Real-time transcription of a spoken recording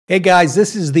Hey guys,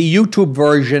 this is the YouTube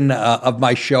version of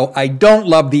my show. I don't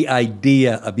love the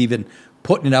idea of even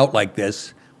putting it out like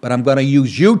this, but I'm going to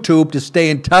use YouTube to stay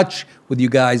in touch with you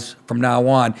guys from now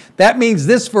on. That means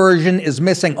this version is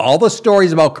missing all the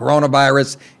stories about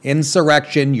coronavirus,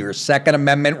 insurrection, your Second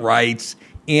Amendment rights,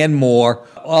 and more.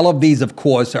 All of these, of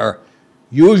course, are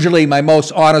usually my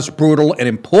most honest, brutal, and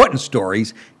important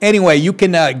stories. Anyway, you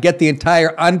can get the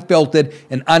entire unfiltered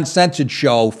and uncensored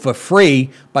show for free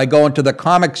by going to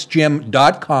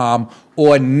thecomicsgym.com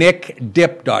or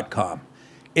nickdip.com.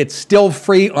 It's still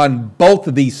free on both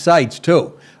of these sites,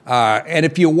 too. And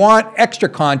if you want extra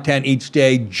content each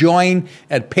day, join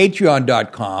at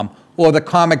patreon.com or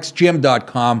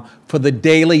thecomicsgym.com for the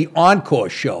daily Encore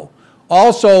show.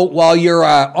 Also, while you're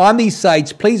on these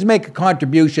sites, please make a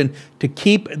contribution to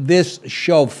keep this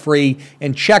show free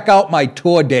and check out my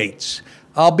tour dates.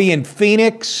 I'll be in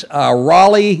Phoenix,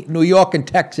 Raleigh, New York, and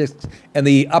Texas in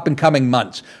the up-and-coming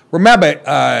months.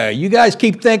 Remember, you guys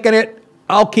keep thinking it,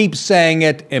 I'll keep saying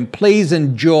it, and please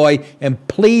enjoy and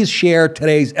please share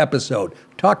today's episode.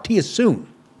 Talk to you soon.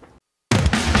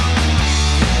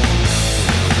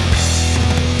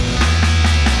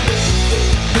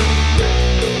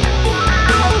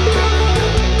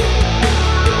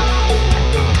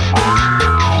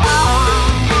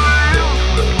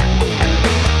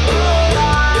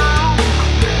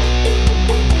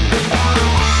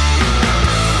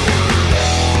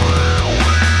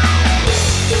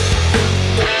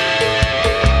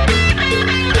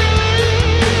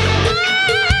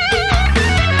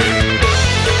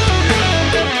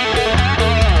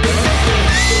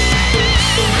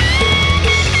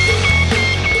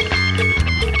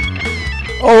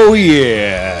 Oh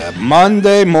yeah,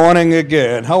 Monday morning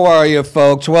again. How are you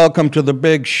folks? Welcome to the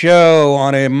big show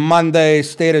on a Monday,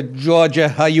 state of Georgia.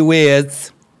 How you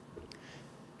is?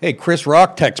 Hey, Chris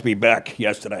Rock texted me back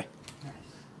yesterday.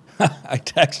 I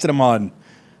texted him on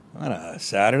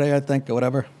Saturday, I think, or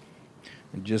whatever.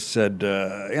 And just said,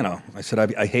 I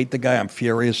said, I hate the guy. I'm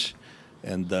furious.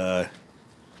 And I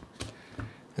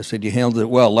said, you handled it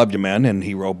well. Loved you, man. And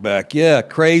he wrote back, yeah,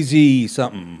 crazy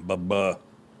something. Buh.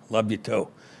 Love you too.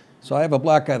 So I have a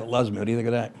black guy that loves me. What do you think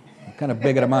of that? What kind of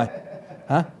bigot am I?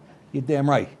 Huh? You're damn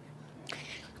right.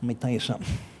 Let me tell you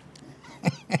something.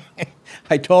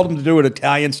 I told him to do it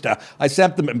Italian style. I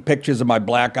sent them pictures of my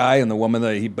black eye and the woman,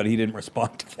 but he didn't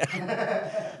respond to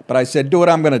that. But I said, do what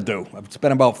I'm going to do. It's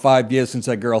been about 5 years since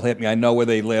that girl hit me. I know where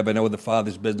they live. I know where the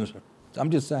father's business is.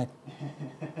 I'm just saying.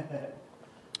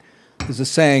 There's a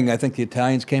saying I think the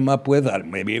Italians came up with.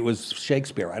 Maybe it was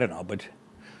Shakespeare. I don't know, but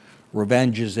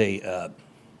revenge is a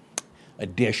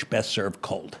dish best served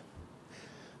cold.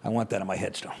 I want that on my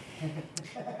headstone.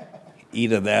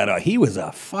 Either that or he was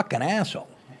a fucking asshole.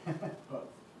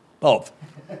 Both.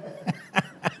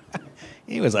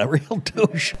 He was a real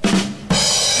douche.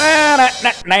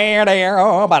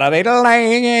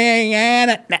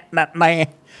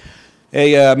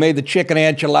 Hey, made the chicken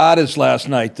enchiladas last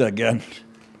night again.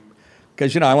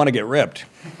 Because, I want to get ripped.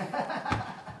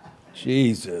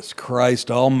 Jesus Christ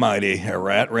almighty, a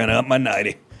rat ran up my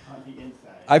nightie. On the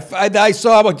inside. I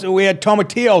saw we had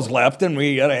tomatillos left, and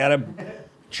we had a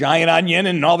giant onion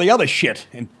and all the other shit,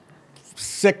 and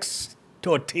 6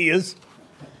 tortillas.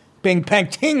 Bing, pang,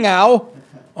 ting, ow.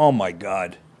 Oh, my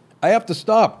God. I have to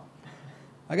stop.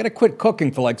 I got to quit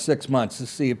cooking for like 6 months to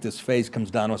see if this face comes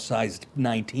down to a size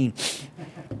 19.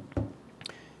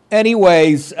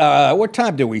 Anyways, what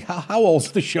time do we? How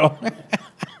old's the show?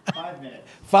 5 minutes.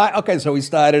 Okay, so we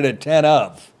started at 10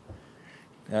 of.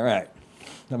 All right.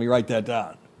 Let me write that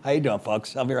down. How you doing,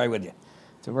 folks? I'll be right with you.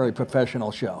 It's a very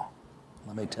professional show,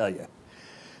 let me tell you.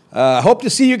 Hope to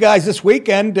see you guys this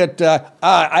weekend.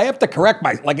 I have to correct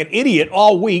like an idiot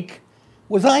all week.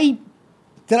 Did I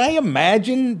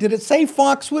imagine, did it say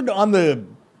Foxwood on the...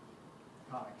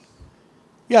 Comics.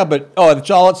 Yeah, but,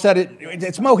 that's all it said.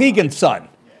 It's Mohegan Sun,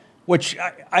 which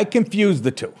I confused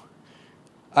the two.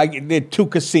 There are 2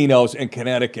 casinos in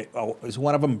Connecticut. Oh, is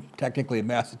one of them technically in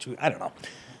Massachusetts? I don't know.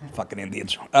 Fucking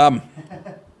Indians.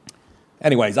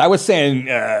 Anyways, I was saying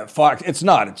Fox. It's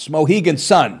not. It's Mohegan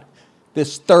Sun.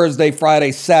 This Thursday,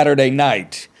 Friday, Saturday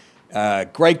night.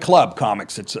 Great club,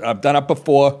 comics. I've done it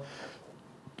before.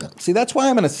 See, that's why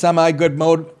I'm in a semi-good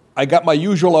mode. I got my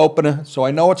usual opener, so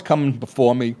I know what's coming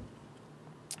before me.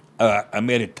 I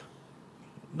made it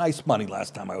nice money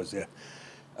last time I was there.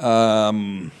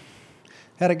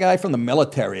 Had a guy from the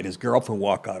military and his girlfriend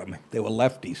walk out on me. They were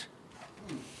lefties.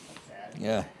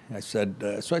 Yeah, I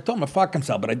said, so I told him to fuck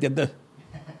himself, but I did the...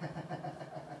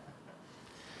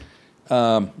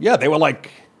 yeah, they were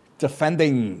like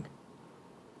defending,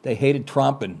 they hated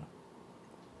Trump and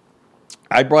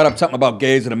I brought up something about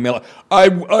gays in the middle.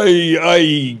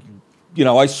 I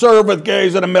serve with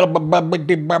gays in the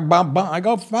middle. I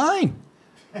go, fine.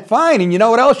 Fine. And you know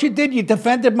what else you did? You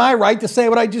defended my right to say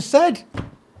what I just said.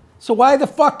 So why the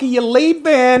fuck are you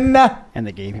leaving? And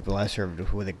the gay people I served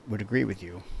would agree with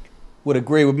you. Would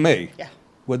agree with me? Yeah.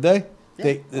 Would they?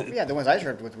 Yeah, yeah, the ones I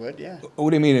served with would, yeah. What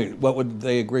do you mean? What would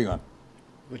they agree on?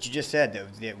 What you just said,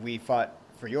 that we fought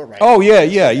for your rights. Oh, yeah.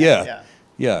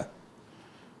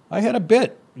 I had a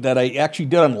bit that I actually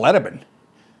did on Letterman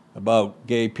about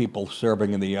gay people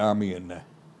serving in the Army, and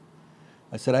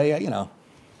I said, I said,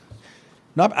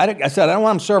 I don't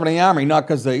want them serving in the Army, not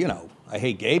because I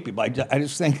hate gay people. I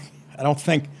just think, I don't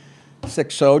think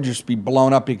 6 soldiers should be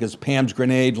blown up because Pam's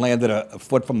grenade landed a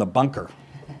foot from the bunker.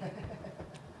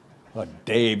 Or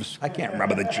Dave's. I can't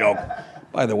remember the joke.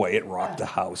 By the way, it rocked the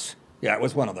house. Yeah, it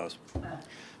was one of those.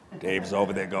 Dave's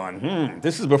over there going,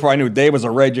 this is before I knew Dave was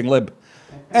a raging lib.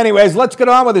 Anyways, let's get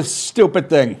on with this stupid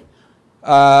thing.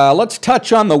 Let's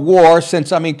touch on the war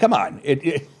since, I mean, come on.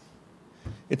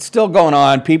 It's still going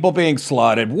on. People being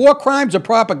slaughtered. War crimes or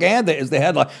propaganda is the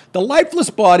headline. The lifeless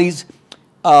bodies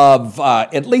of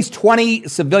at least 20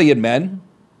 civilian men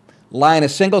line a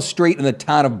single street in the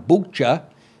town of Bucha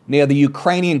near the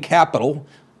Ukrainian capital.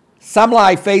 Some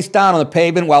lie face down on the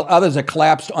pavement while others are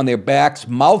collapsed on their backs,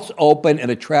 mouths open in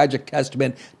a tragic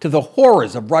testament to the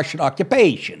horrors of Russian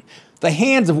occupation. The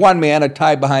hands of one man are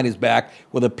tied behind his back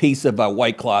with a piece of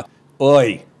white cloth.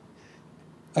 Oi.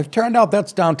 I've turned out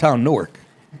that's downtown Newark.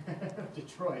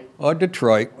 Detroit. Or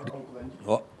Detroit. Or Oakland.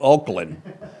 Or Oakland.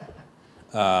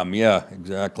 Yeah,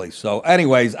 exactly. So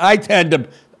anyways, I'm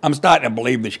starting to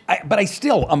believe this. But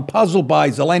I'm puzzled by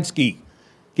Zelensky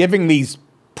giving these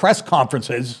press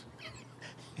conferences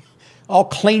all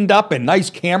cleaned up and nice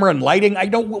camera and lighting.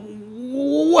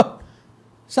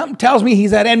 Something tells me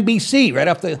he's at NBC right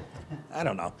after, I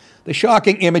don't know. The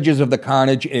shocking images of the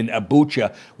carnage in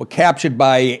Bucha were captured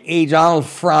by Agence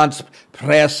France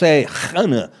Presse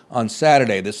on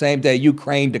Saturday, the same day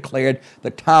Ukraine declared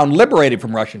the town liberated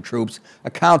from Russian troops.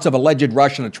 Accounts of alleged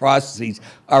Russian atrocities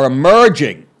are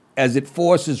emerging as it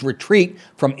forces retreat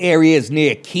from areas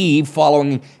near Kyiv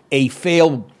following a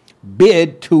failed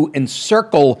bid to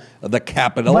encircle the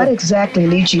capital. What exactly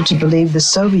leads you to believe the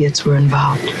Soviets were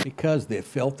involved? Because they're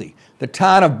filthy. The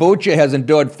town of Bucha has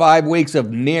endured 5 weeks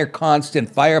of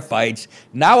near-constant firefights.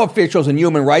 Now officials and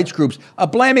human rights groups are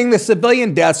blaming the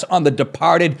civilian deaths on the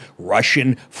departed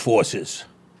Russian forces.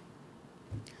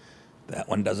 That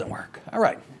one doesn't work. All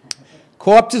right.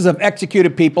 Corpses of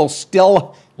executed people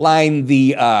still line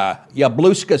the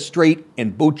Yabluska Street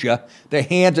in Bucha. Their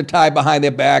hands are tied behind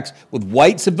their backs with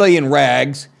white civilian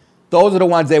rags. Those are the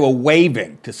ones they were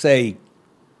waving to say,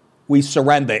 we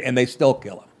surrender, and they still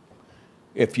kill them,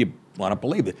 if you want to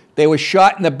believe it. They were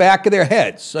shot in the back of their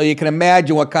heads, so you can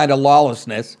imagine what kind of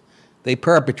lawlessness they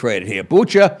perpetrated here.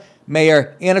 Bucha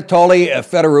Mayor Anatoly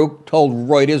Fedoruk told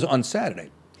Reuters on Saturday.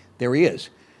 There he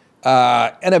is.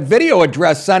 In a video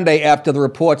addressed Sunday after the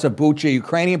reports of Bucha,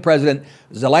 Ukrainian President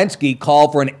Zelensky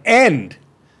called for an end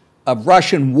of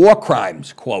Russian war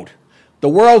crimes, quote. The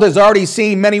world has already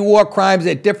seen many war crimes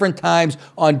at different times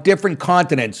on different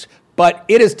continents, but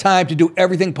it is time to do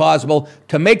everything possible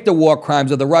to make the war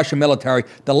crimes of the Russian military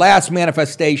the last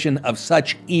manifestation of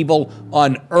such evil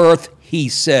on earth, he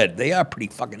said. They are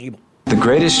pretty fucking evil. The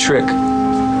greatest trick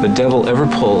the devil ever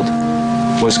pulled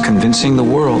was convincing the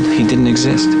world he didn't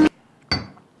exist.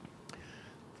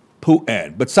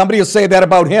 Putin. But somebody will say that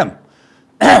about him.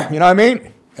 You know what I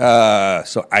mean?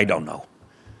 So I don't know.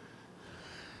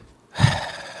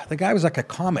 The guy was like a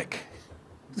comic.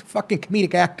 He's a fucking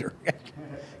comedic actor.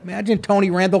 Imagine Tony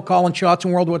Randall calling shots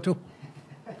in World War II.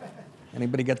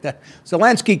 Anybody get that?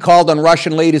 Zelensky called on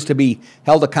Russian leaders to be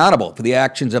held accountable for the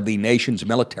actions of the nation's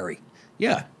military.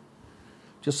 Yeah.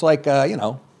 Just like,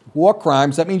 war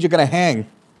crimes, that means you're going to hang.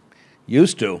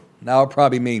 Used to. Now it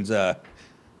probably means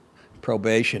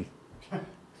probation.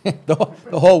 The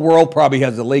whole world probably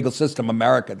has a legal system.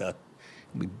 America to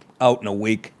be out in a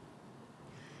week.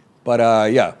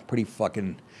 But, yeah, pretty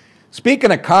fucking...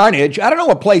 Speaking of carnage, I don't know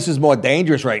what place is more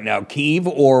dangerous right now, Kyiv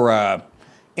or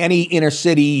any inner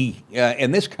city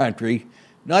in this country.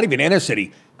 Not even inner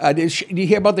city. Did you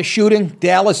hear about the shooting?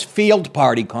 Dallas Field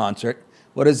Party concert.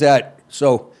 What is that?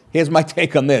 So here's my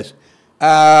take on this.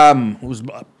 Want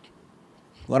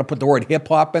to put the word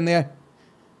hip-hop in there?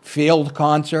 Field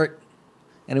concert.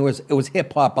 And it was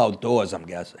hip-hop outdoors, I'm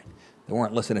guessing. They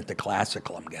weren't listening to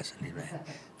classical, I'm guessing,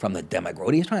 from the demographic.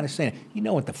 What are you trying to say? You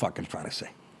know what the fuck I'm trying to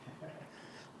say.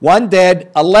 1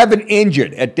 dead, 11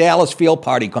 injured at Dallas Field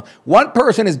Party. One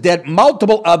person is dead,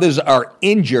 multiple others are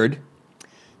injured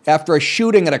after a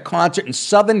shooting at a concert in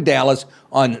southern Dallas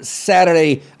on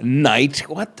Saturday night.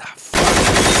 What the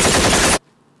fuck?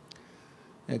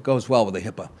 It goes well with the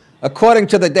HIPAA. According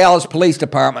to the Dallas Police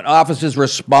Department, officers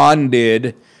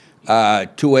responded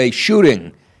to a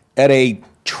shooting at a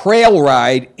trail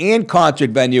ride and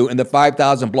concert venue in the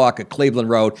 5,000 block of Cleveland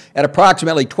Road at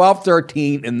approximately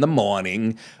 12:13 in the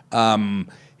morning.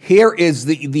 Here is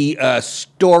the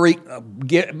story.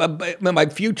 My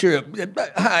future.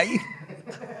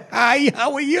 Hi,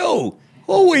 how are you?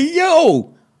 Who are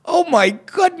you? Oh, my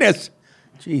goodness.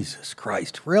 Jesus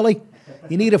Christ, really?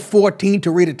 You need a 14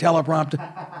 to read a teleprompter?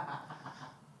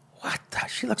 What the?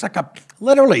 She looks like a,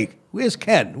 literally, where's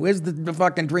Ken? Where's the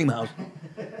fucking dream house?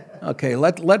 Okay,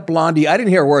 let Blondie, I didn't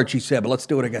hear a word she said, but let's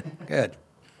do it again. Good.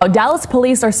 Dallas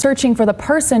police are searching for the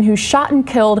person who shot and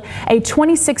killed a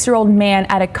 26-year-old man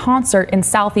at a concert in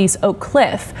southeast Oak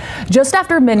Cliff. Just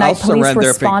after midnight, police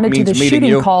responded to the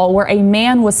shooting call where a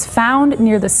man was found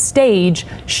near the stage,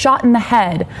 shot in the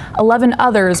head. 11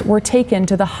 others were taken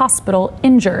to the hospital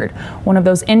injured. One of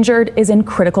those injured is in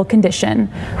critical condition.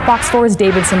 Fox 4's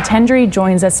David Santendry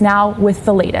joins us now with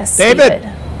the latest. David,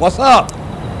 what's up?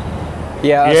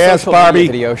 Yeah, a yes, social Barbie.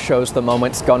 media video shows the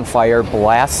moments gunfire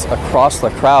blasts across the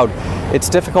crowd. It's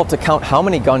difficult to count how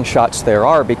many gunshots there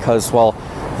are because, well,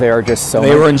 there are just so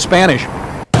many. They were in Spanish.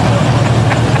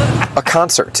 A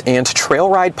concert and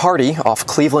trail ride party off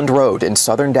Cleveland Road in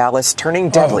southern Dallas turning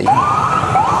deadly.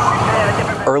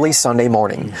 Early Sunday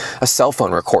morning, a cell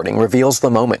phone recording reveals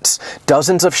the moments.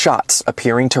 Dozens of shots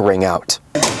appearing to ring out.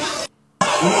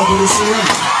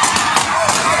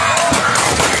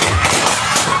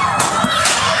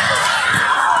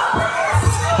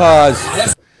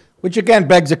 Pause. Which again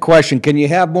begs a question. Can you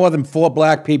have more than 4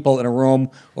 black people in a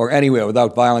room or anywhere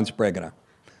without violence breaking out?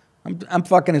 I'm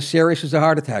fucking as serious as a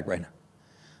heart attack right now.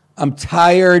 I'm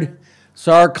tired.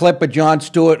 Saw a clip of Jon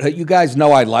Stewart. You guys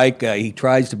know I like. He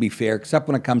tries to be fair, except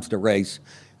when it comes to race.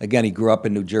 Again, he grew up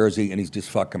in New Jersey, and he's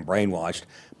just fucking brainwashed.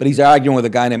 But he's arguing with a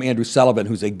guy named Andrew Sullivan,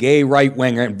 who's a gay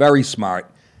right-winger and very smart.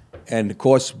 And, of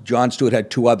course, Jon Stewart had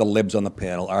 2 other libs on the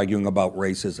panel arguing about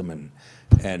racism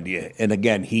and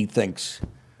again, he thinks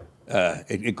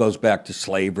it goes back to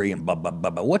slavery and blah, blah, blah,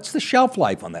 blah. What's the shelf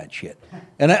life on that shit?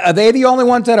 And are they the only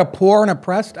ones that are poor and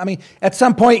oppressed? I mean, at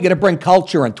some point, you got to bring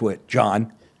culture into it,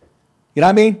 John. You know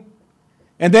what I mean?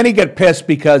 And then he get pissed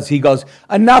because he goes,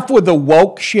 enough with the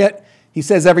woke shit. He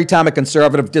says every time a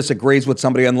conservative disagrees with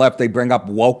somebody on the left, they bring up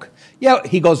woke. Yeah,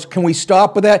 he goes, can we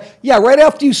stop with that? Yeah, right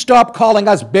after you stop calling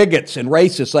us bigots and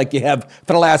racists like you have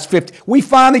for the last 50, we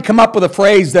finally come up with a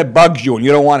phrase that bugs you and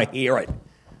you don't want to hear it.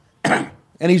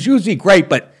 And he's usually great,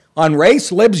 but on race,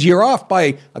 libs, you're off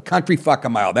by a country fuck a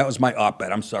mile. That was my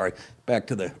op-ed. I'm sorry. Back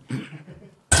to the...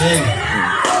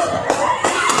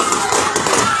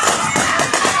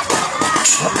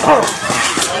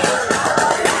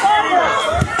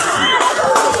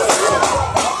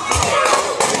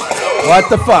 What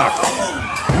the fuck?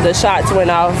 The shots went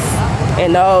off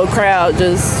and the whole crowd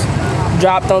just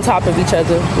dropped on top of each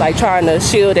other, like trying to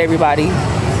shield everybody.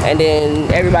 And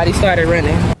then everybody started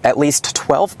running. At least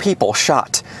 12 people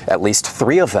shot, at least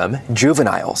 3 of them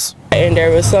juveniles. And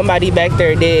there was somebody back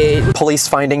there dead. Police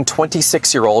finding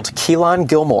 26-year-old Keelan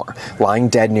Gilmore lying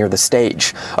dead near the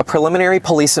stage. A preliminary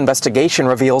police investigation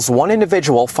reveals one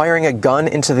individual firing a gun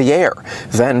into the air,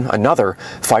 then another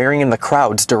firing in the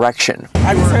crowd's direction.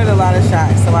 I just heard a lot of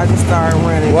shots, so I just started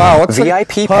running. Wow, what's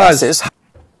VIP passes.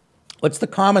 What's the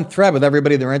common thread with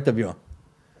everybody they're interviewing?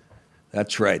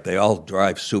 That's right, they all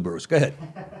drive Subarus. Go ahead.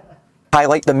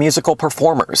 Highlight the musical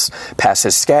performers.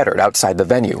 Passes scattered outside the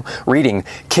venue, reading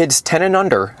kids 10 and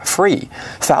under free.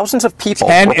 Thousands of people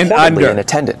reportedly in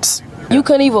attendance. You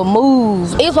couldn't even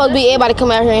move. It was supposed to be everybody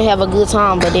come out here and have a good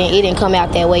time, but then it didn't come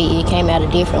out that way. It came out a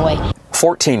different way.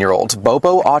 14-year-old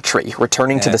Bobo Autry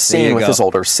returning to the scene with his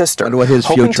older sister,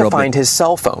 hoping to find his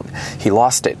cell phone. He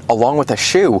lost it, along with a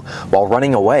shoe, while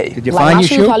running away. Did you find your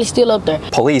shoe? Probably still up there.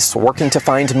 Police working to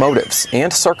find motives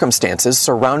and circumstances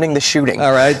surrounding the shooting.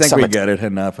 All right, I think we get it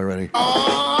enough already.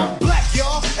 How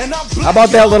about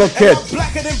that little kid?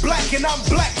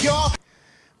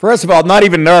 First of all, not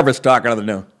even nervous talking to the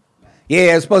news.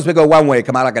 Yeah, it's supposed to go one way,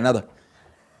 come out like another.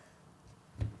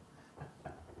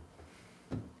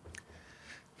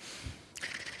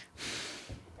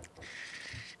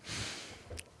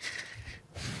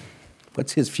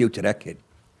 What's his future, that kid?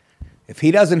 If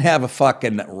he doesn't have a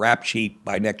fucking rap sheet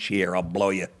by next year, I'll blow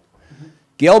you.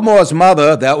 Gilmore's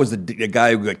mother, that was the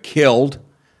guy who got killed,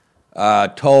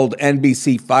 told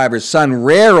NBC5 her son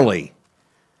rarely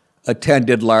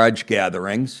attended large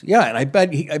gatherings. Yeah, and I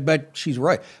bet she's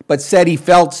right. But said he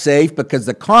felt safe because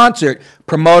the concert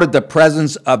promoted the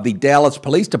presence of the Dallas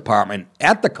Police Department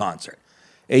at the concert.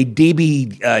 A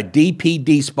DPD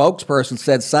spokesperson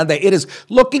said Sunday it is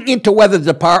looking into whether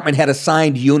the department had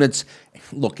assigned units.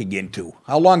 Looking into.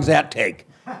 How long does that take?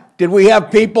 Did we have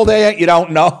people there? You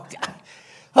don't know.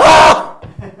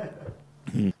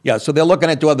 Yeah, so they're looking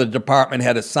into whether the department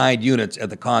had assigned units at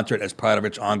the concert as part of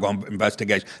its ongoing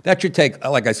investigation. That should take,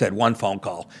 like I said, one phone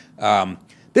call.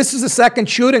 This is the second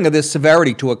shooting of this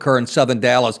severity to occur in southern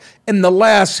Dallas in the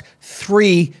last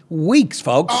 3 weeks,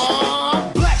 folks.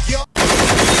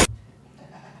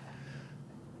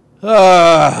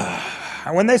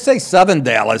 When they say southern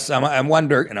Dallas, I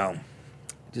wonder, you know,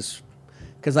 just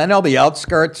because I know the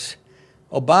outskirts.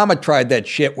 Obama tried that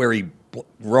shit where he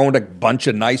ruined a bunch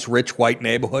of nice, rich white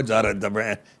neighborhoods out of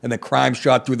the, and the crime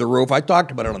shot through the roof. I talked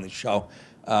about it on the show.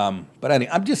 But anyway,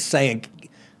 I'm just saying,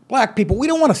 black people, we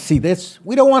don't want to see this.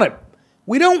 We don't want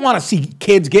to see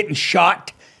kids getting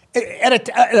shot at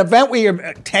an event where your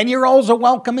 10-year-olds are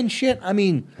welcome and shit. I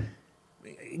mean,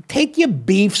 take your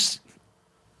beefs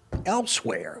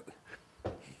elsewhere.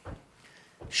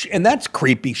 And that's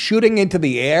creepy. Shooting into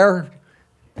the air.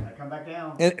 Gotta come back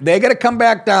down. And they got to come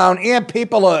back down. And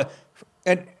people are,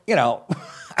 and you know,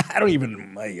 I don't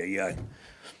even.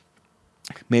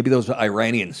 Maybe those are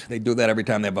Iranians. They do that every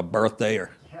time they have a birthday,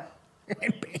 or. Yeah.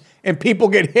 And people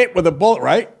get hit with a bullet,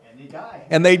 right? And they die.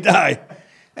 And they die.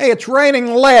 Hey, it's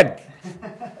raining lead.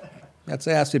 That's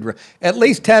acid. At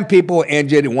least 10 people were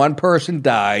injured and 1 person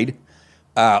died.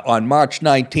 On March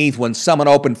 19th, when someone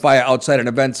opened fire outside an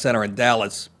event center in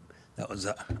Dallas. That was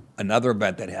another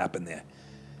event that happened there.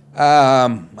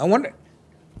 I wonder,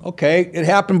 okay, it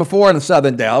happened before in the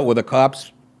southern Dallas. Were the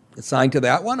cops assigned to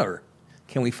that one, or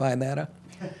can we find that out?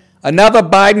 Another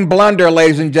Biden blunder,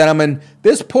 ladies and gentlemen.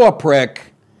 This poor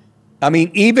prick, I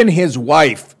mean, even his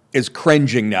wife is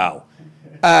cringing now.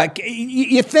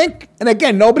 You think, and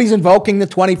again, nobody's invoking the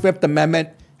 25th Amendment.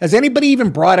 Has anybody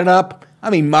even brought it up? I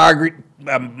mean,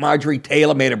 Marjorie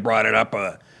Taylor may have brought it up,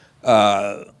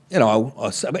 you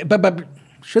know, but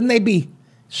shouldn't they be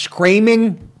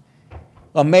screaming?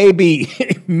 Or maybe,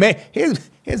 here's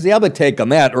the other take on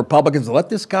that. Republicans, let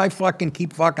this guy fucking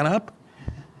keep fucking up.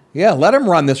 Yeah, let him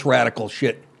run this radical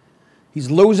shit. He's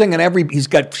losing and he's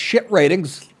got shit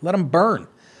ratings. Let him burn.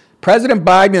 President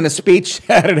Biden, in a speech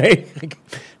Saturday,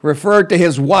 referred to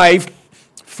his wife,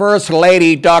 First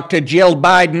Lady Dr. Jill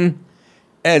Biden,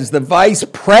 as the vice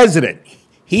president.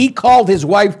 He called his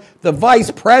wife the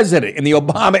vice president in the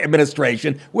Obama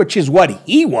administration, which is what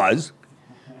he was.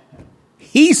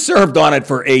 He served on it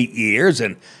for 8 years,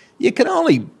 and you can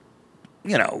only,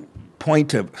 you know,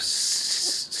 point to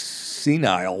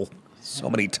senile so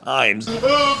many times.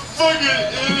 Oh,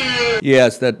 fucking idiot.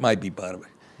 Yes, that might be part of it.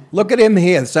 Look at him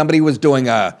here. Somebody was doing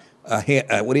what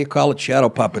do you call it? Shadow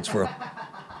puppets for him.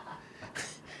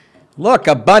 Look,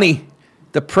 a bunny.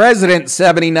 The president,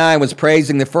 79, was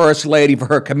praising the First Lady for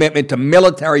her commitment to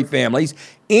military families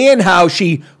and how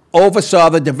she oversaw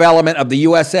the development of the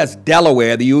USS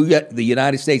Delaware, the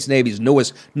United States Navy's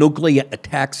newest nuclear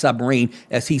attack submarine,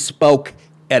 as he spoke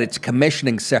at its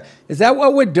commissioning ceremony. Is that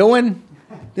what we're doing?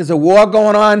 There's a war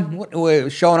going on? We're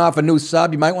showing off a new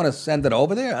sub. You might want to send it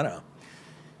over there? I don't know.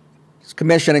 It's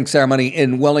commissioning ceremony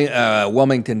in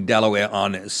Wilmington, Delaware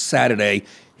on Saturday.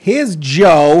 Here's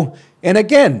Joe, and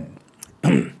again,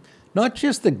 not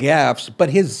just the gaffes, but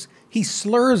he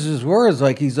slurs his words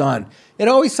like he's on. It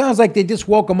always sounds like they just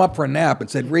woke him up for a nap and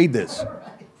said, read this.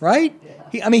 Right?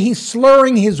 I mean, he's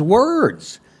slurring his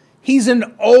words. He's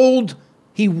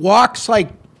he walks like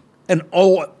an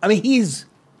old, I mean, he's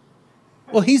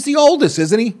the oldest,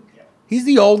 isn't he? He's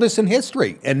the oldest in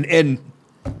history. And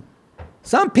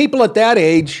some people at that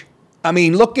age, I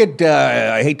mean, look at,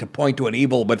 I hate to point to an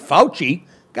evil, but Fauci,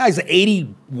 guy's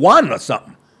 81 or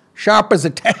something. Sharp as a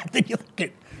tack. Then you look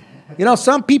at, you know,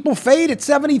 some people fade at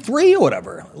 73 or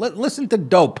whatever. Listen to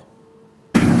Dope.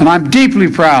 And I'm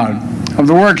deeply proud of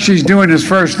the work she's doing as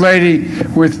First Lady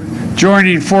with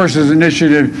Joining Forces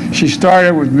Initiative. She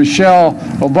started with Michelle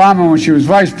Obama when she was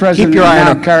Vice President and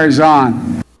now carries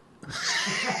on.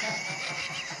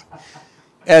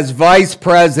 As Vice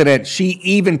President, she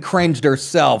even cringed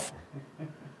herself.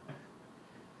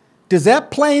 Does that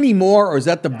play anymore, or is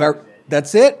that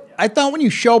that's it? I thought when you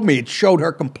showed me, it showed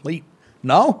her complete.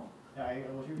 No?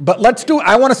 But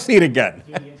I want to see it again.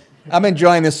 I'm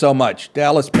enjoying this so much.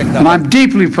 Dallas picked up. And I'm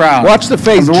deeply proud. Watch the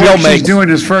face of the Jill work makes she's doing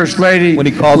as First Lady when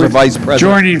he calls her Vice President.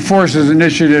 Joining Forces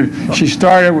Initiative. She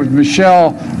started with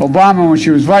Michelle Obama when she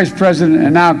was Vice President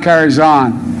and now carries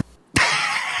on.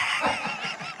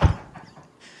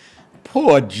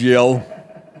 Poor Jill.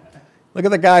 Look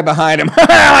at the guy behind him. What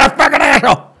a fucking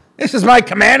asshole. This is my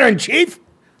commander-in-chief.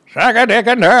 Suck a dick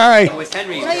and die. You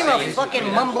know you're a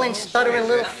fucking mumbling, stuttering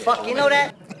little fuck. You know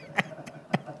that?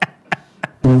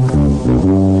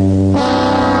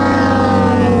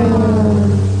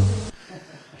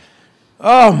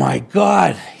 Oh, my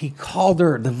God. He called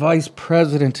her the vice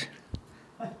president.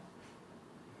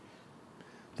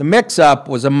 The mix-up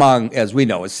was among, as we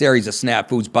know, a series of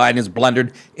snafus Biden has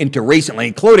blundered into recently,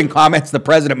 including comments the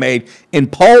president made in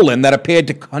Poland that appeared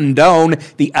to condone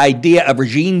the idea of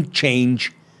regime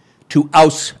change to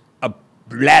oust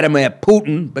Vladimir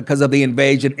Putin because of the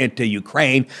invasion into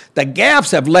Ukraine. The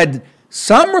gaffes have led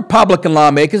some Republican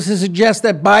lawmakers to suggest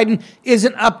that Biden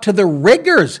isn't up to the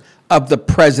rigors of the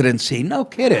presidency. No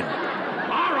kidding.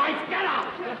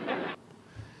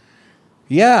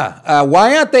 Yeah,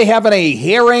 why aren't they having a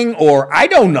hearing or, I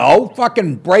don't know,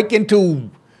 fucking break into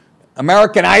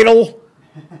American Idol?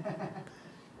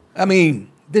 I mean,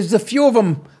 there's a few of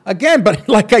them, again, but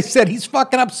like I said, he's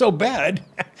fucking up so bad.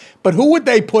 But who would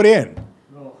they put in?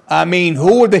 I mean,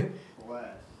 who would they?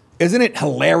 Isn't it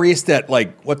hilarious that,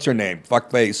 like, what's her name?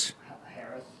 Fuckface.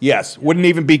 Harris? Yes, wouldn't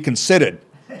even be considered.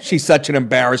 She's such an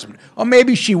embarrassment. Or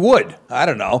maybe she would. I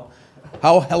don't know.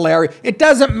 How hilarious. It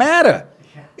doesn't matter.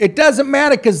 It doesn't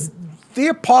matter because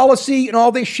their policy and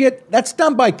all this shit, that's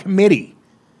done by committee.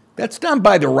 That's done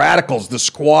by the radicals, the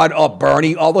squad,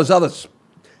 Bernie, all those other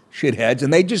shitheads.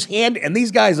 And they just and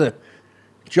these guys are,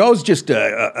 Joe's just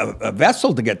a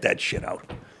vessel to get that shit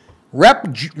out. Rep.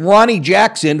 Ronnie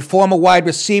Jackson, former wide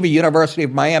receiver, University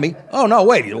of Miami. Oh, no,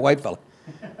 wait, he's a white fella.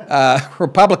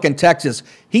 Republican Texas.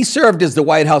 He served as the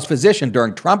White House physician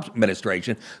during Trump's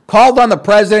administration, called on the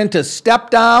president to step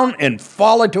down and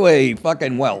fall into a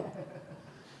fucking well.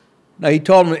 Now,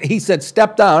 he said,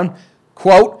 step down,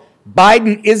 quote,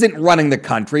 Biden isn't running the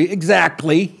country.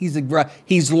 Exactly.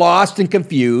 He's lost and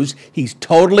confused. He's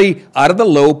totally out of the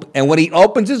loop. And when he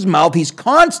opens his mouth, he's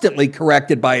constantly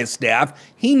corrected by his staff.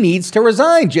 He needs to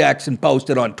resign, Jackson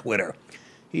posted on Twitter.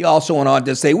 He also went on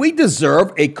to say, we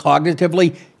deserve a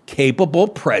cognitively capable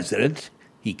president,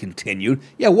 he continued.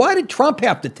 Yeah, why did Trump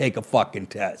have to take a fucking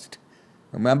test?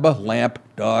 Remember? Lamp,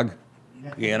 dog,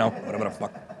 whatever the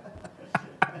fuck.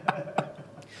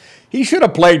 He should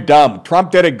have played dumb.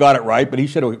 Trump did it, got it right, but he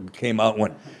should have came out and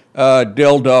went,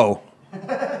 dildo,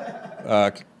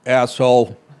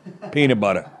 asshole, peanut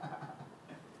butter.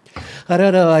 I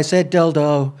don't know, I said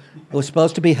dildo. It was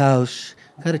supposed to be house.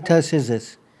 Got to test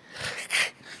scissors.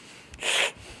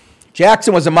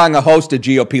 Jackson was among a host of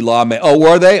GOP lawmakers. Oh,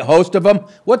 were they? A host of them?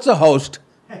 What's a host?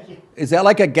 Is that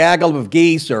like a gaggle of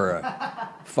geese or a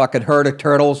fucking herd of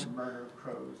turtles? Murder of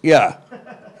crows. Yeah,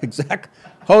 exactly.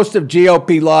 Host of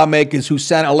GOP lawmakers who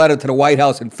sent a letter to the White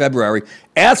House in February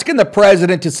asking the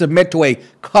president to submit to a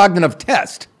cognitive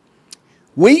test.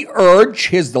 We urge,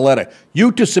 here's the letter,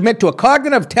 you to submit to a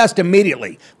cognitive test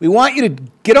immediately. We want you to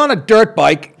get on a dirt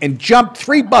bike and jump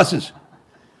 3 buses.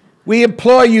 We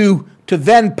implore you to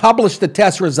then publish the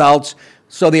test results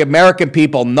so the American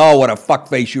people know what a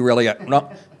fuckface you really are.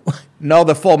 Know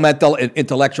the full mental and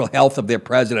intellectual health of their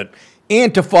president,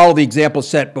 and to follow the example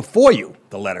set before you,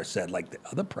 the letter said, like the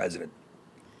other president.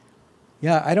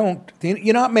 Yeah,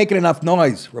 you're not making enough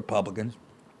noise, Republicans.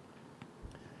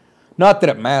 Not that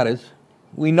it matters.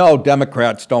 We know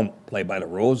Democrats don't play by the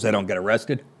rules. They don't get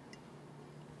arrested.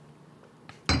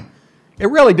 It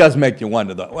really does make you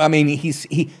wonder, though. I mean,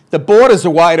 the borders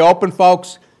are wide open,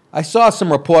 folks. I saw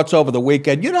some reports over the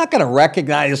weekend. You're not going to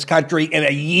recognize this country in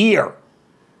a year.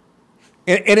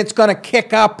 And it's going to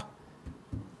kick up.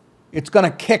 It's going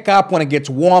to kick up when it gets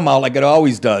warm out like it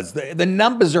always does. The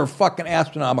numbers are fucking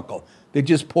astronomical. They're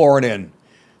just pouring in.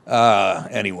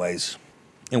 Anyways.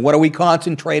 And what are we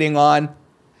concentrating on?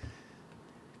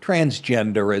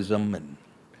 Transgenderism and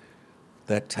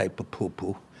that type of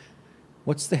poo-poo.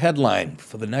 What's the headline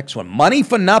for the next one? Money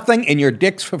for nothing and your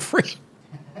dicks for free.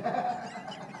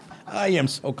 I am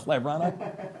so clever, aren't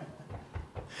I?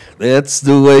 That's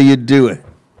the way you do it.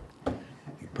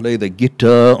 You play the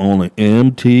guitar on the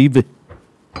MTV.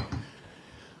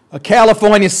 A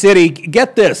California city,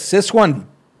 get this. This one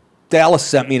Dallas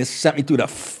sent me. This sent me through the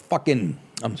fucking,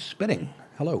 I'm spitting.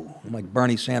 Hello, I'm like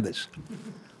Bernie Sanders.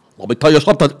 Let me tell you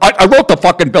something. I wrote the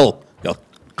fucking bill. You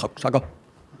cocksucker.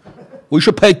 We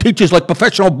should pay teachers like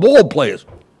professional ball players.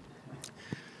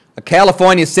 A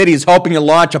California city is hoping to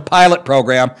launch a pilot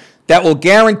program that will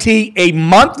guarantee a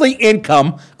monthly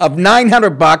income of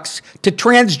 $900 to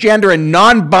transgender and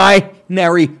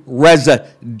non-binary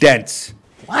residents.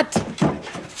 What?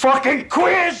 Fucking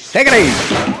quiz! Take it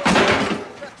easy.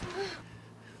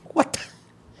 What?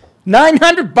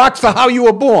 $900 for how you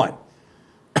were born.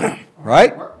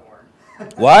 Right?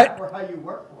 What? Or how you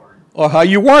weren't born. Or how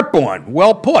you weren't born.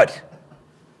 Well put.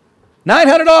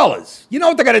 $900. You know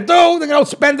what they're going to do? They're going to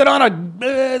spend it on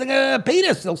a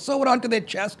penis. They'll sew it onto their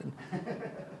chest and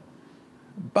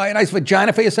buy a nice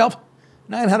vagina for yourself.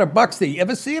 $900. Do you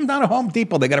ever see them down at Home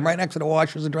Depot? They got them right next to the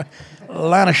washers and dry. A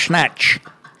lot of snatch.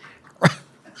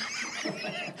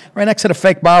 Right next to the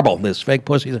fake marble. There's fake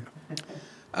pussies.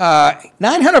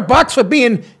 $900 for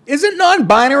being, isn't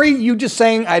non-binary you just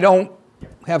saying I don't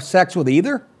have sex with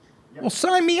either? Well,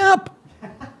 sign me up.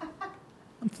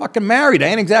 I'm fucking married. I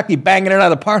ain't exactly banging it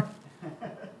out of the park. I'm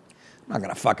not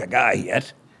going to fuck a guy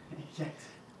yet.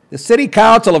 The City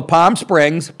Council of Palm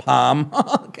Springs,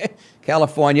 okay,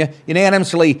 California,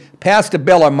 unanimously passed a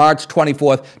bill on March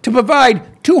 24th to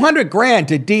provide $200,000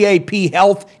 to DAP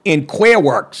Health in Queer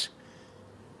Works.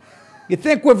 You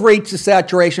think we've reached the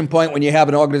saturation point when you have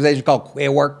an organization called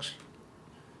Queer Works?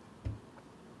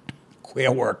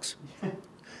 Queer Works.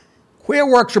 Queer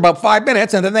Works for about 5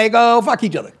 minutes, and then they go fuck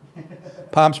each other.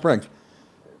 Palm Springs.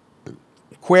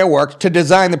 Queer Works to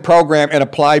design the program and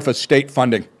apply for state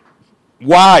funding.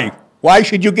 Why? Why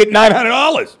should you get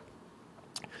 $900?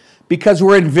 Because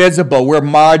we're invisible. We're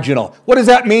marginal. What does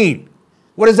that mean?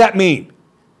 What does that mean?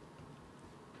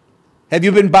 Have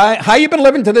you been buying? How you been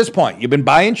living to this point? You been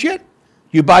buying shit?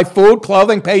 You buy food,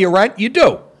 clothing, pay your rent? You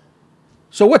do.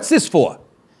 So what's this for?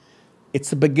 It's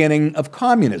the beginning of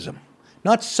communism,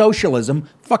 not socialism.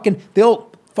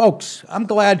 Folks, I'm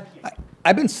glad.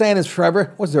 I've been saying this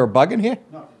forever. Was there a bug in here?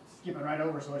 No, skipping right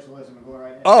over socialism and going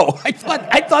right in. Oh, I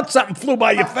thought something flew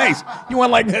by your face. You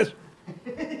went like this.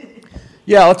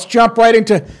 Yeah, let's jump right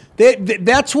into.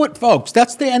 That's what, folks.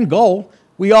 That's the end goal.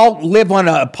 We all live on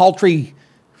a paltry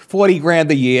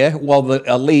 $40,000 a year, while the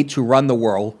elites who run the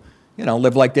world,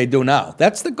 live like they do now.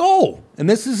 That's the goal. And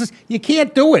you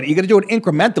can't do it. You got to do it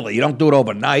incrementally. You don't do it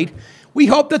overnight. We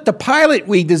hope that the pilot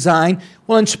we design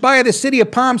will inspire the city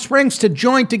of Palm Springs to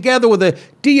join together with the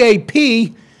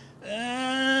DAP,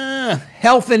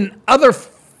 Health and other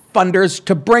funders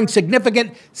to bring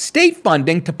significant state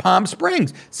funding to Palm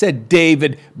Springs, said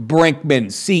David Brinkman,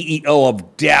 CEO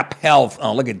of DAP Health.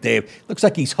 Oh, look at Dave. Looks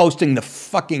like he's hosting the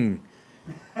fucking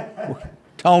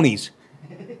Tonys.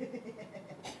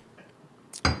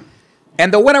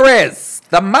 And the winner is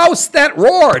The Mouse That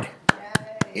Roared.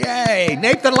 Yay.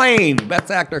 Nathan Lane,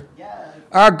 best actor.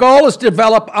 Our goal is to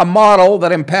develop a model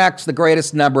that impacts the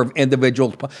greatest number of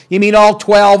individuals. You mean all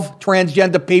 12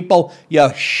 transgender people, you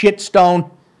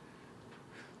shitstone?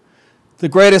 The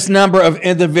greatest number of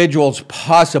individuals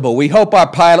possible. We hope our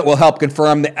pilot will help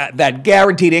confirm that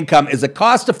guaranteed income is a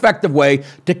cost-effective way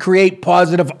to create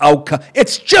positive outcome.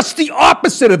 It's just the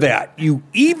opposite of that, you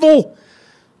evil.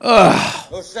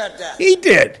 Who said that? He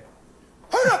did.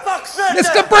 Who the fuck said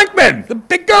Mr. that? Brinkman, the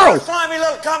big girl. Slimy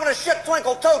little communist shit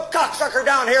twinkle-toed cocksucker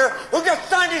down here who just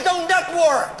signed his own death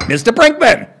warrant. Mr.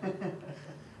 Brinkman.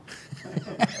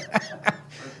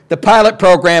 The pilot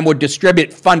program would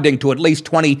distribute funding to at least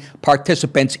 20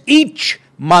 participants each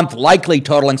month, likely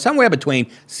totaling somewhere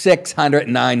between $600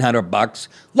 and $900.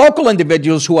 Local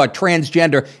individuals who are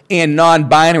transgender and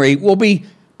non-binary will be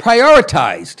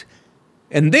prioritized.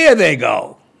 And there they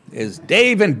go, is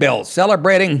Dave and Bill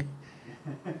celebrating.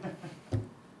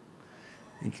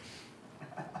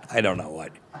 I don't know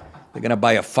what. They're going to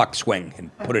buy a fuck swing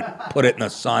and put it in a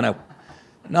sauna.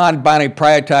 Non-binary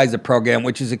prioritize the program,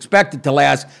 which is expected to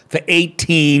last for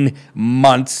 18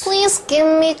 months. Please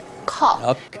give me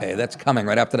call. Okay, that's coming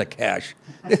right after the cash.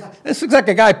 This looks like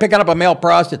a guy picking up a male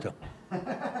prostitute.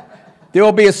 There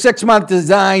will be a 6-month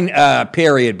design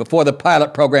period before the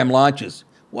pilot program launches.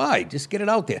 Why? Just get it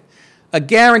out there. A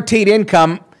guaranteed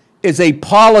income is a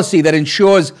policy that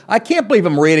ensures, I can't believe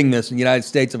I'm reading this in the United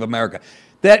States of America,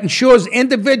 that ensures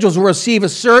individuals will receive a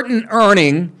certain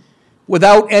earning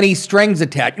without any strings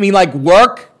attached. You mean like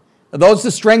work? Are those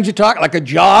the strings you talk? Like a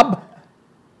job?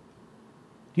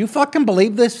 Do you fucking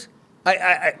believe this?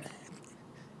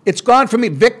 It's gone from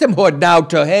victimhood now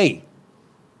to, hey,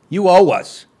 you owe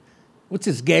us. What's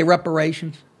this, gay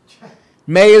reparations?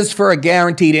 Mayors for a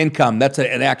Guaranteed Income, that's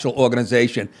an actual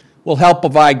organization, will help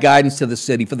provide guidance to the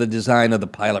city for the design of the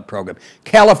pilot program.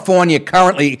 California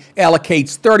currently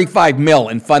allocates $35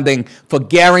 million in funding for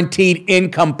Guaranteed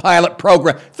Income pilot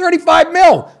program. $35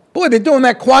 million. Boy, they're doing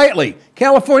that quietly.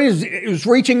 California is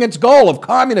reaching its goal of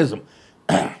communism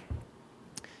and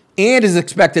is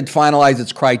expected to finalize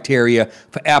its criteria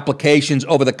for applications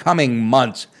over the coming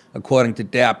months, according to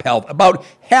DAP Health. About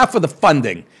half of the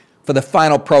funding for the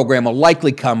final program will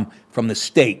likely come from the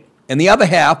state, and the other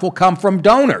half will come from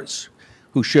donors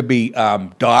who should be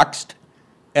doxxed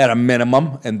at a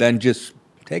minimum and then just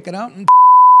take it out and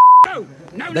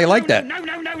they like that. No.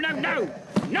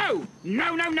 No.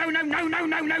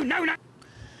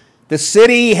 The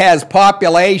city has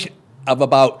population of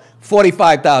about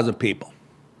 45,000 people.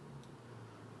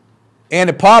 And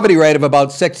a poverty rate of about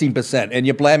 16%. And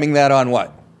you're blaming that on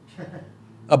what?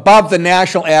 Above the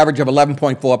national average of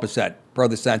 11.4% per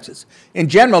the census. In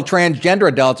general, transgender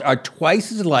adults are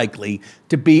twice as likely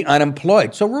to be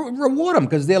unemployed. So reward them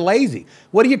because they're lazy.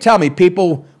 What do you tell me?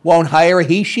 People won't hire a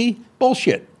he, she?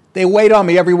 Bullshit. They wait on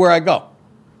me everywhere I go.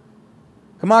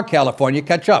 Come on, California,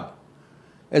 catch up.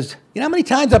 You know how many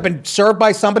times I've been served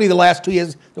by somebody the last 2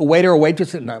 years, the waiter or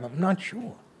waitress? No, I'm not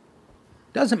sure.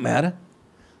 Doesn't matter.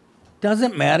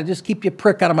 Doesn't matter. Just keep your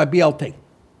prick out of my BLT.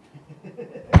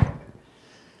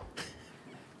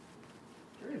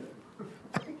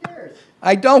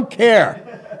 I don't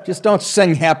care. Just don't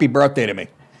sing happy birthday to me.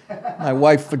 My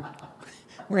wife,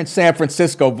 we're in San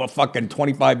Francisco fucking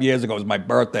 25 years ago. It was my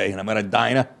birthday, and I'm at a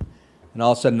diner. And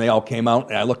all of a sudden, they all came out,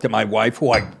 and I looked at my wife,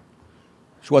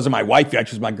 she wasn't my wife yet,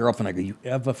 she was my girlfriend. I go, you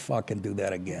ever fucking do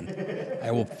that again,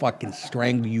 I will fucking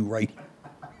strangle you right.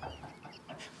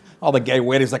 All the gay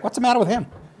waiters like, what's the matter with him?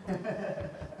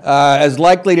 As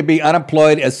likely to be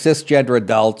unemployed as cisgender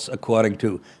adults, according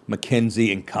to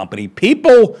McKinsey and Company.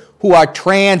 People who are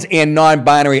trans and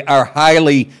non-binary are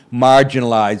highly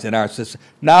marginalized in our system.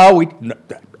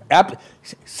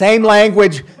 Same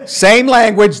language,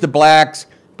 the blacks,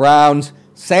 browns,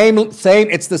 same,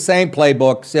 it's the same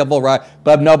playbook, civil rights,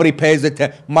 but nobody pays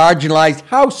attention. Marginalized,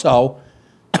 how so?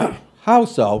 How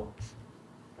so?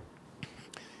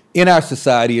 In our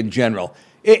society in general.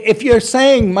 If you're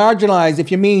saying marginalized,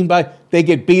 if you mean by they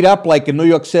get beat up like in New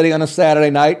York City on a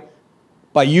Saturday night,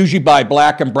 usually by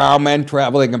black and brown men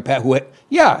traveling,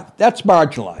 yeah, that's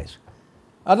marginalized.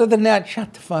 Other than that,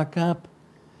 shut the fuck up.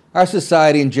 Our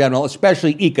society in general,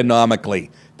 especially economically,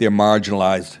 they're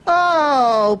marginalized.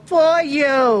 Oh, poor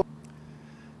you.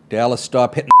 Dallas,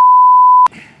 stop hitting.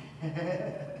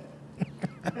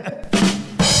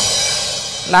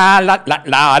 La la la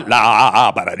la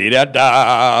la ba da dee da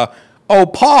da. Oh,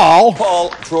 Paul. Paul,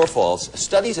 true or false,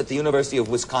 studies at the University of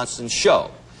Wisconsin show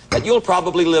that you'll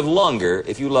probably live longer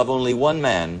if you love only one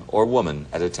man or woman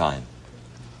at a time.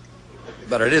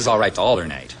 But it is all right to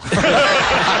alternate.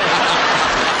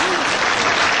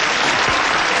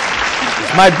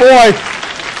 My boy.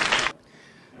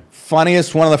 One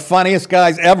of the funniest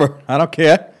guys ever. I don't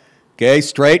care. Gay,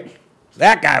 straight.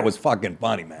 That guy was fucking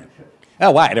funny, man.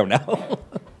 Oh, I don't know.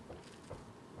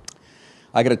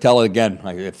 I got to tell it again.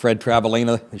 Fred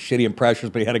Travalena, the shitty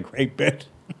impressions, but he had a great bit.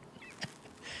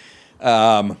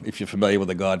 If you're familiar with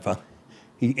The Godfather.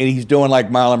 He's doing like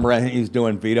Marlon Brando. He's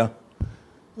doing Vito.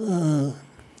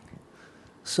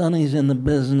 Sonny's in the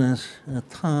business.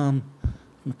 Tom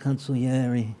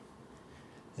McConsigliere.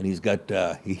 And he's got,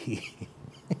 he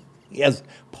has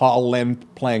Paul Lynde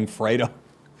playing Fredo.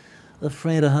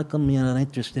 Fredo, how come you're not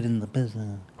interested in the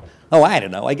business? Oh, I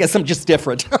don't know. I guess I'm just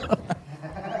different.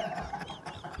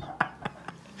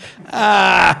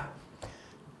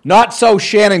 Not So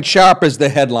Shannon Sharpe is the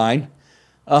headline.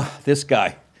 This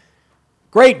guy.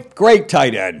 Great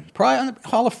tight end. Probably on the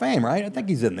Hall of Fame, right? I think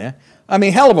he's in there. I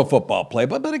mean, hell of a football player.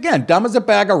 But again, dumb as a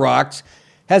bag of rocks.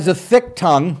 Has a thick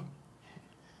tongue.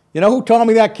 You know who told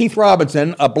me that? Keith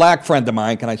Robinson, a black friend of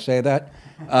mine. Can I say that?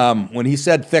 When he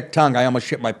said thick tongue, I almost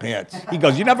shit my pants. He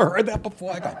goes, you never heard that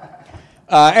before? I go,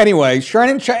 anyway,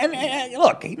 Shannon,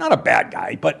 look, he's not a bad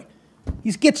guy, but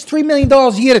he gets $3 million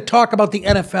a year to talk about the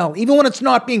NFL, even when it's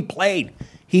not being played.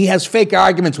 He has fake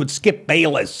arguments with Skip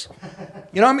Bayless.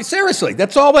 You know what I mean? Seriously,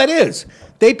 that's all that is.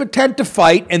 They pretend to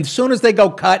fight, and as soon as they go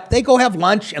cut, they go have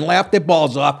lunch and laugh their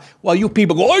balls off, while you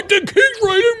people go, I think he's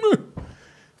right.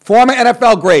 Former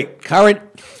NFL great, current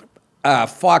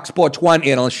Fox Sports 1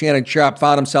 analyst Shannon Sharpe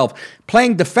found himself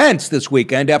playing defense this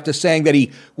weekend after saying that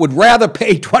he would rather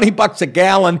pay $20 a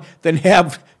gallon than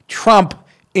have Trump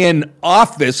in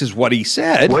office, is what he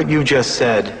said. What you just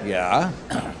said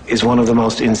is one of the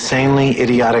most insanely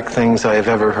idiotic things I have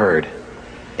ever heard.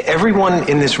 Everyone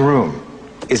in this room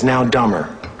is now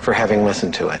dumber for having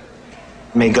listened to it.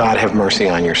 May God have mercy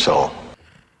on your soul.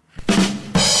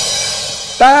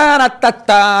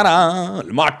 Da-da-da-da-da.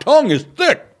 My tongue is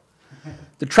thick.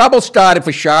 The trouble started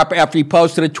for Sharpe after he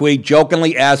posted a tweet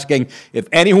jokingly asking if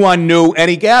anyone knew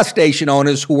any gas station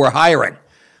owners who were hiring.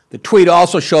 The tweet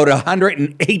also showed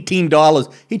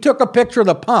 $118. He took a picture of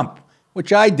the pump,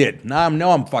 which I did. Now I know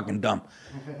I'm fucking dumb.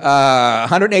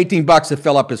 $118 to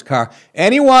fill up his car. He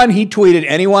tweeted,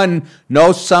 anyone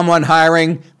knows someone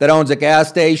hiring that owns a gas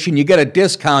station, you get a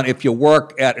discount if you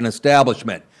work at an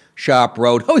establishment. Sharpe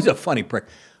wrote, oh, he's a funny prick,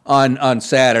 on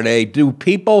Saturday. Do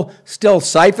people still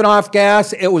siphon off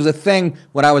gas? It was a thing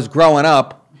when I was growing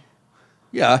up.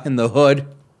 Yeah, in the hood.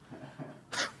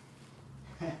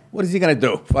 What is he going to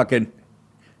do? Fucking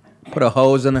put a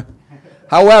hose in it?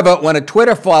 However, when a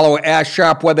Twitter follower asked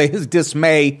Sharpe whether his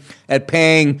dismay at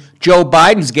paying Joe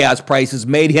Biden's gas prices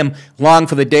made him long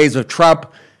for the days of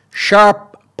Trump,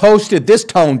 Sharpe posted this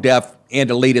tone-deaf and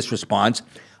elitist response.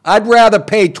 I'd rather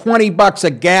pay $20 a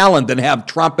gallon than have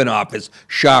Trump in office,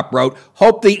 Sharpe wrote.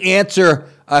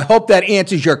 I hope that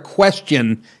answers your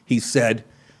question, he said,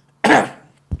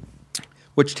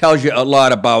 which tells you a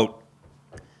lot about,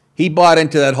 he bought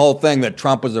into that whole thing that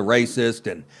Trump was a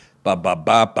racist and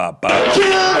ba-ba-ba-ba-ba.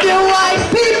 Kill your white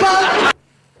people!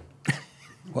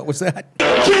 What was that?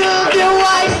 Kill your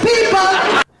white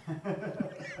people!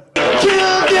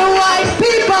 Kill your white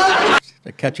people! It's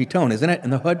a catchy tone, isn't it, in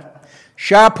the hood?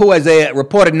 Sharpe, who has a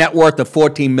reported net worth of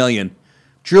 $14 million,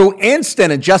 drew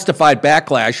instant and justified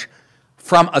backlash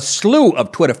from a slew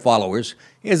of Twitter followers.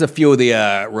 Here's a few of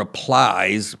the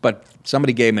replies, but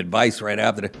somebody gave him advice right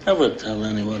after it. Never tell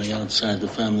anybody outside the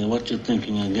family what you're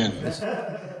thinking again.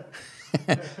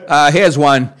 Here's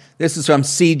one. This is from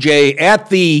CJ, at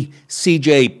the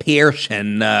CJ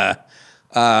Pearson.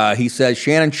 He says,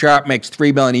 Shannon Sharpe makes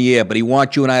 $3 million a year, but he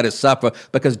wants you and I to suffer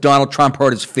because Donald Trump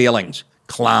hurt his feelings.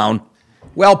 Clown.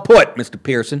 Well put, Mr.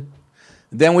 Pearson.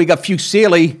 Then we got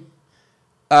Fusili.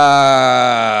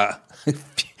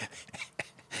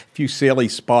 Fusili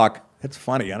Spock. That's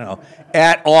funny, I don't know.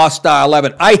 At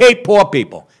All-Star11. I hate poor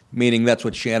people, meaning that's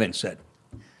what Shannon said.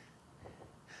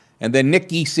 And then Nick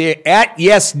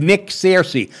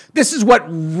Searcy. This is what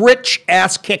rich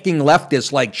ass-kicking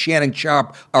leftists like Shannon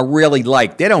Sharpe are really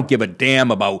like. They don't give a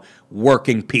damn about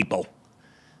working people.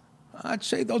 I'd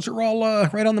say those are all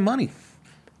right on the money.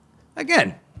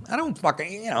 Again, I don't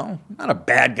fucking, not a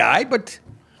bad guy, but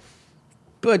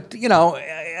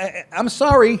I'm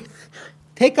sorry.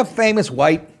 Take a famous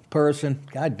white person.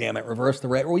 God damn it, reverse the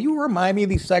rate. Will you remind me of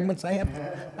these segments I have?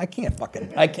 I can't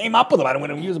fucking, I came up with them. I don't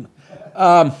want to use them.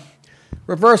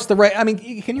 Reverse the rate. I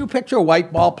mean, can you picture a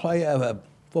white ball player, a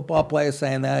football player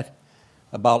saying that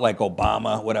about like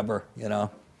Obama, whatever,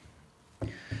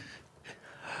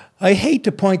 I hate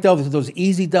to point out those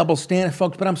easy double standard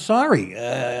folks, but I'm sorry.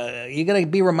 You got to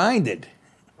be reminded.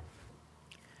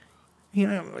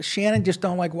 Shannon just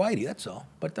don't like Whitey, that's all.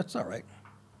 But that's all right.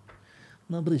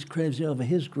 Nobody's crazy over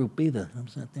his group either. All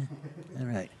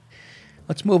right.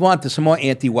 Let's move on to some more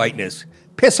anti-whiteness.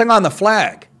 Pissing on the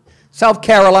flag. South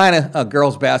Carolina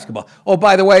girls basketball. Oh,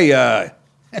 by the way,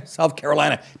 South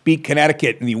Carolina beat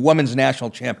Connecticut in the women's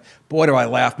national champ. Boy, do I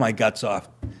laugh my guts off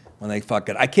when they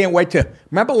fucking. I can't wait to.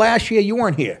 Remember last year? You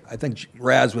weren't here. I think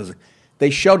Raz was. They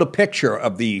showed a picture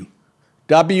of the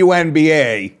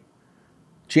WNBA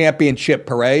championship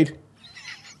parade.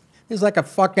 There's like a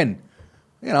fucking,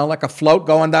 like a float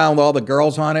going down with all the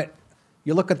girls on it.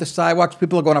 You look at the sidewalks,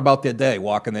 people are going about their day,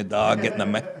 walking their dog, getting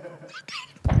them.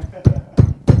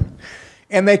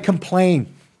 And they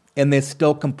complain, and they're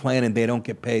still complaining they don't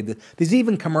get paid. There's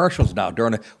even commercials now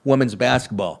during a women's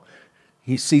basketball.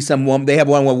 You see some woman, they have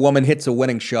one where a woman hits a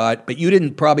winning shot, but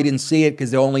you probably didn't see it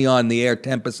because they're only on the air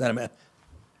 10% of it.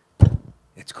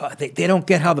 It's called, they don't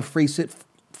get how the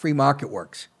free market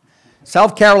works.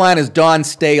 South Carolina's Dawn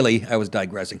Staley, I was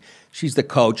digressing, she's the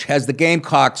coach, has the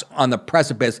Gamecocks on the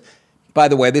precipice. By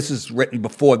the way, this is written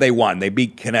before they won. They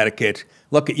beat Connecticut.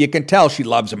 Look, you can tell she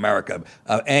loves America.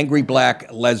 Angry black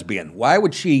lesbian. Why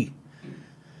would she,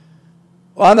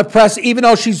 on the press, even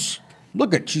though she's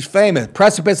famous,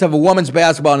 precipice of a women's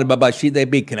basketball, they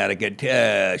beat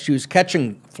Connecticut. She was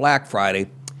catching flack Friday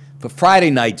for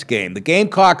Friday night's game. The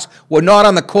Gamecocks were not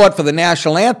on the court for the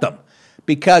national anthem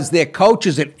because their coach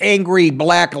is an angry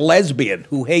black lesbian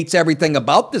who hates everything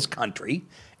about this country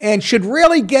and should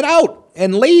really get out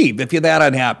and leave if you're that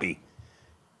unhappy.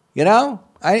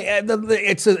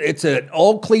 It's an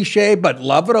old cliche, but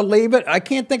love it or leave it. I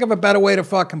can't think of a better way to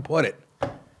fucking put it.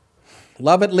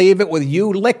 Love it, leave it, with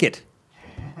you, lick it.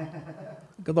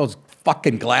 Look at those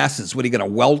fucking glasses. What, are you going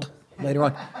to weld later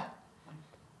on?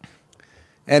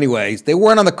 Anyways, they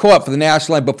weren't on the court for the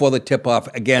national anthem before the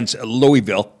tip-off against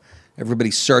Louisville.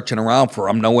 Everybody's searching around for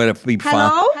them. Nowhere to be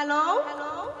found.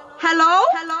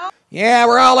 Hello? Yeah,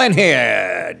 we're all in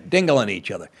here, dingling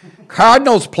each other.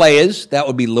 Cardinals players, that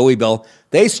would be Louisville,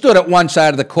 they stood at one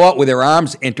side of the court with their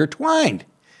arms intertwined.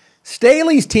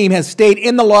 Staley's team has stayed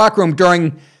in the locker room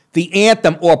during the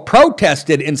anthem or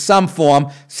protested in some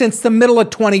form since the middle of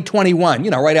 2021,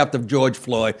 right after George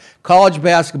Floyd. College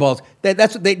basketballs,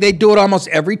 they do it almost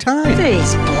every time.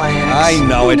 These blacks. I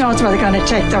know Who it. knows what they're going to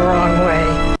take the wrong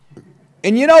way.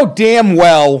 And you know damn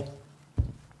well,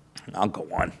 I'll go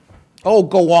on. Oh,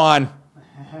 go on.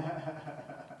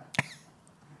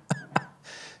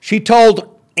 She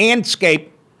told landscape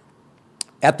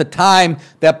at the time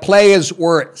that players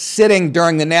were sitting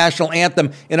during the national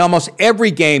anthem in almost every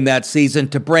game that season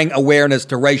to bring awareness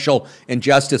to racial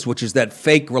injustice, which is that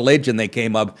fake religion they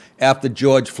came up after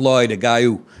George Floyd, a guy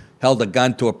who held a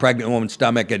gun to a pregnant woman's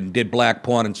stomach and did black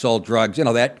porn and sold drugs. You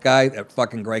know, that guy, that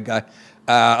fucking great guy.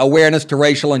 Awareness to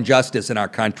racial injustice in our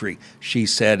country, she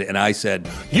said, and I said,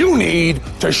 you need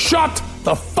to shut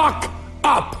the fuck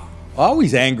up.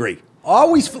 Always angry.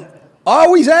 Always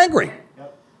angry.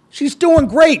 She's doing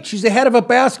great. She's the head of a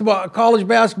college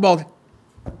basketball.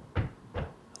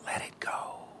 Let it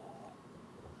go.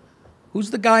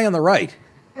 Who's the guy on the right?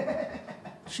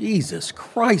 Jesus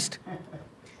Christ.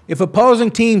 If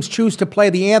opposing teams choose to play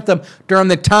the anthem during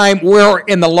the time we're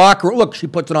in the locker room, look, she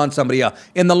puts it on somebody else,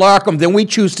 in the locker room, then we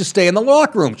choose to stay in the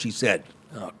locker room, she said.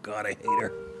 Oh, God, I hate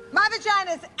her. My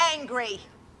vagina's angry.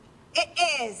 It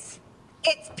is.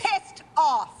 It's pissed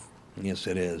off. Yes,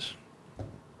 it is.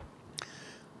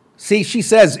 See, she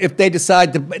says if they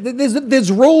decide to,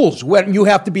 there's rules when you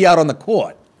have to be out on the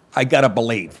court. I gotta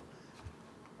believe.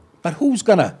 But who's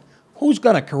gonna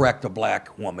correct a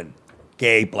black woman,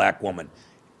 gay black woman,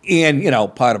 in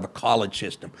part of a college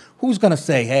system? Who's gonna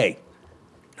say, hey,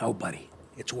 nobody?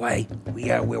 It's why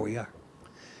we are where we are.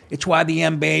 It's why the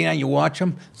NBA, you watch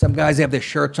them. Some guys have their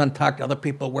shirts untucked. Other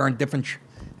people wearing different.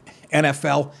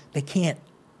 NFL, they can't.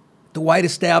 The white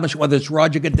establishment, whether it's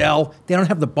Roger Goodell, they don't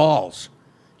have the balls.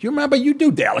 Do you remember? You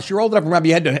do, Dallas. You're old enough to remember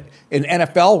you had to, in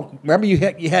NFL, remember you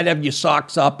had to have your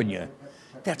socks up and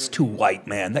that's too white,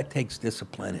 man. That takes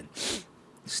discipline. And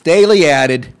Staley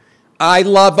added, I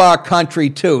love our country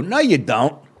too. No, you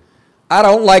don't. I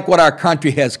don't like what our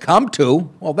country has come to.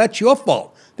 Well, that's your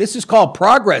fault. This is called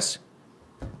progress.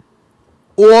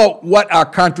 Or what our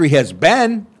country has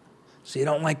been. So you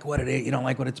don't like what it is. You don't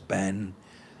like what it's been.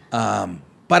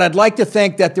 But I'd like to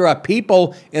think that there are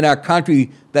people in our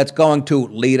country that's going to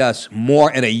lead us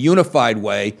more in a unified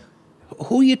way.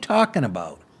 Who are you talking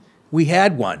about? We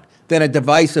had one. Then a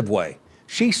divisive way.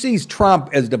 She sees Trump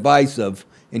as divisive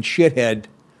and shithead,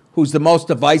 who's the most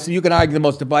divisive. You can argue the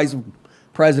most divisive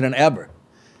president ever.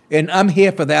 And I'm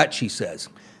here for that, she says.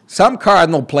 Some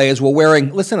Cardinal players were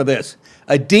wearing, listen to this,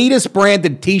 Adidas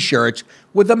branded T-shirts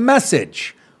with a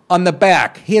message on the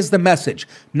back. Here's the message.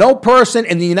 No person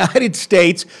in the United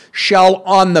States shall,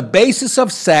 on the basis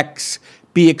of sex,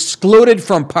 be excluded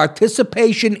from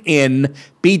participation in,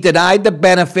 be denied the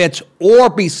benefits, or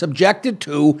be subjected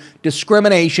to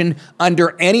discrimination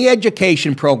under any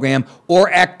education program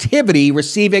or activity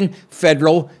receiving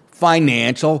federal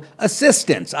financial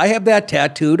assistance. I have that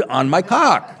tattooed on my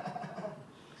cock.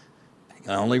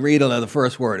 I only read the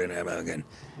first word in there again.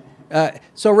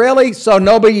 So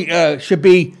nobody should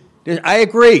be. I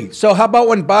agree. So how about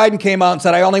when Biden came out and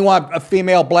said, I only want a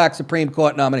female black Supreme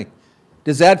Court nominee?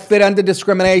 Does that fit under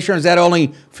discrimination, or is that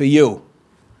only for you?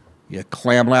 You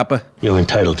clam lapper. You're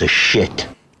entitled to shit.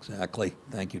 Exactly.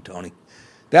 Thank you, Tony.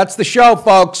 That's the show,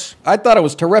 folks. I thought it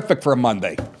was terrific for a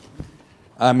Monday.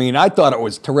 I mean, I thought it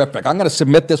was terrific. I'm going to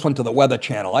submit this one to the Weather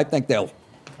Channel. I think they'll...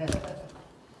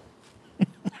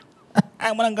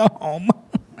 I want to go home.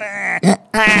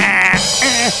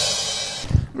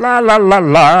 La, la, la,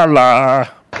 la,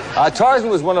 la. Tarzan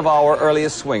was one of our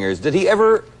earliest swingers. Did he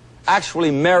ever actually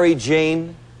marry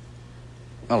Jane?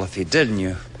 Well, if he didn't,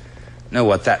 you know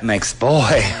what that makes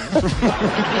boy.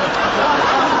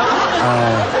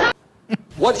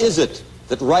 What is it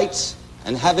that writes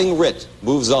and having writ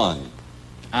moves on?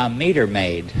 A meter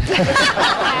maid.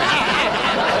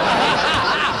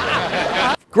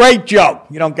 Great joke.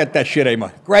 You don't get that shit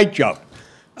anymore. Great joke.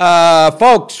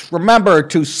 Folks, remember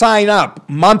to sign up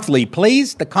monthly,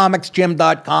 please,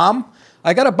 thecomicsgym.com.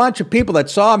 I got a bunch of people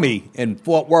that saw me in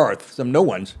Fort Worth, some new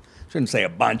ones. Shouldn't say a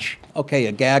bunch. Okay,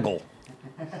 a gaggle.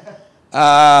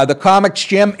 The Comics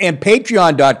Gym and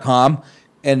Patreon.com.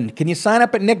 And can you sign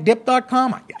up at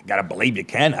nickdip.com? I got to believe you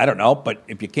can. I don't know. But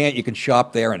if you can't, you can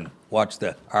shop there and watch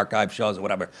the archive shows or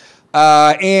whatever.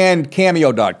 And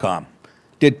Cameo.com.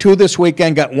 Did 2 this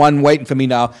weekend, got 1 waiting for me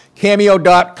now.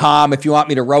 Cameo.com if you want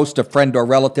me to roast a friend or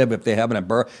relative if they're having a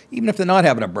birthday, even if they're not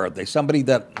having a birthday. Somebody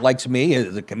that likes me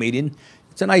as a comedian,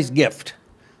 it's a nice gift.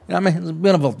 You know what I mean? It's a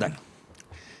beautiful thing.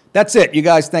 That's it. You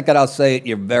guys think it, I'll say it.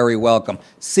 You're very welcome.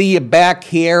 See you back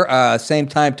here same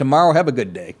time tomorrow. Have a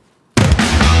good day.